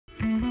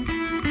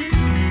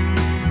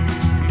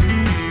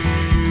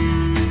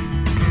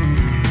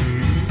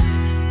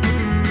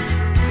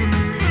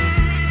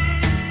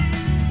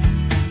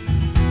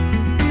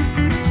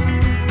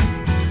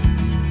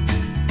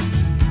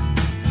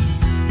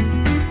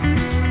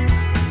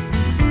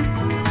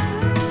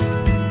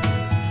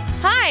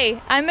Hi,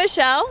 I'm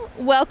Michelle.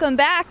 Welcome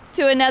back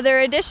to another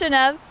edition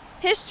of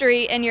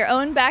History in Your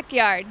Own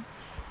Backyard.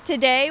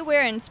 Today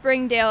we're in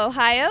Springdale,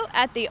 Ohio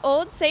at the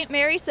Old St.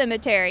 Mary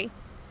Cemetery.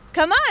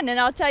 Come on and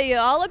I'll tell you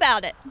all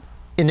about it.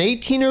 In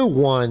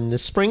 1801, the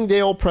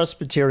Springdale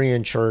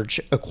Presbyterian Church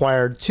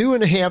acquired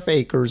 2.5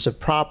 acres of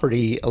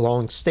property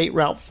along State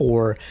Route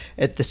 4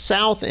 at the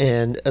south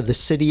end of the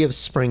city of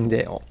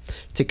Springdale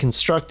to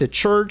construct a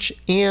church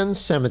and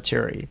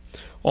cemetery.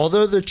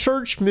 Although the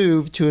church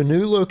moved to a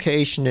new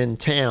location in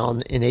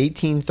town in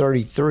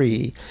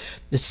 1833,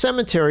 the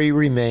cemetery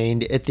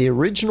remained at the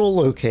original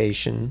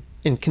location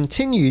and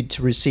continued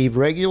to receive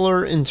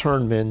regular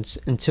interments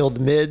until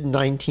the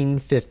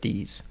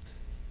mid-1950s.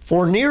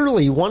 For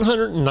nearly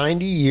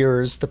 190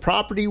 years, the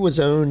property was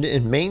owned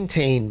and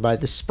maintained by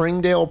the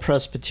Springdale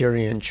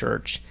Presbyterian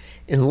Church.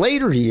 In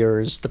later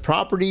years, the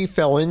property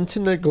fell into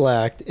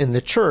neglect, and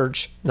the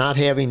church, not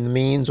having the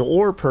means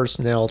or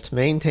personnel to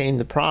maintain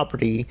the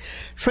property,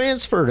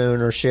 transferred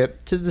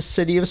ownership to the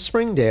city of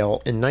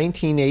Springdale in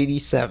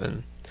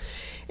 1987.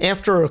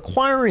 After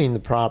acquiring the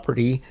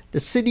property, the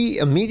city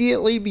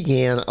immediately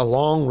began a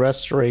long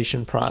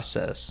restoration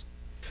process.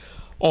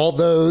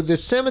 Although the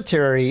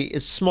cemetery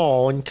is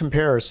small in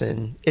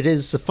comparison, it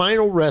is the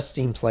final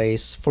resting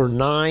place for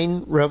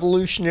 9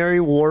 Revolutionary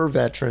War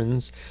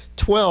veterans,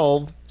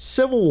 12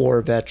 Civil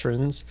War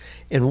veterans,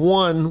 and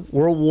 1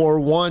 World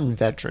War I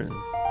veteran.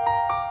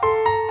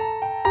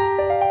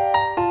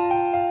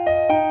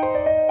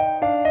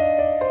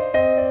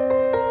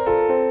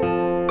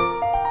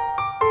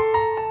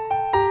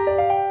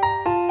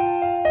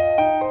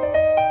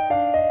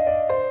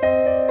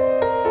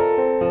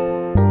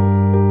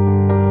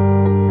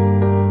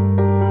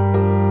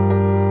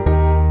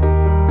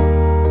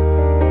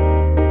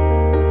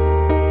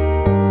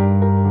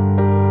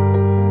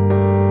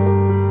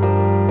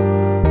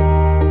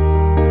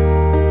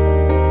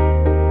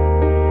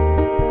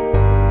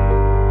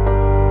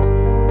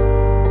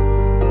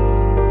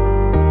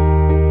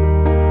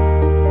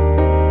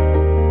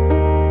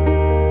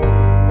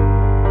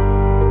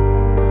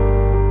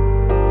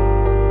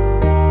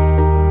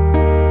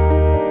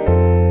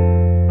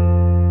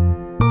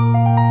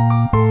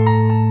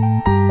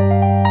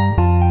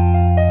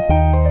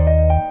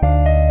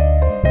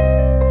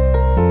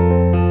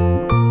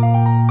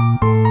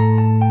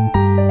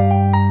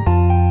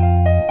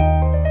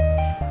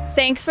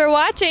 Thanks for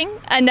watching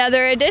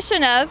another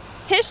edition of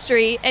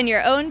History in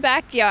Your Own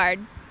Backyard.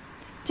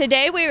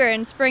 Today we were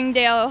in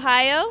Springdale,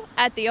 Ohio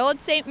at the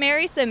Old St.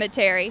 Mary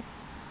Cemetery.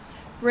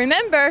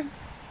 Remember,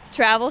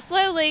 travel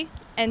slowly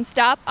and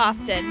stop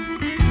often.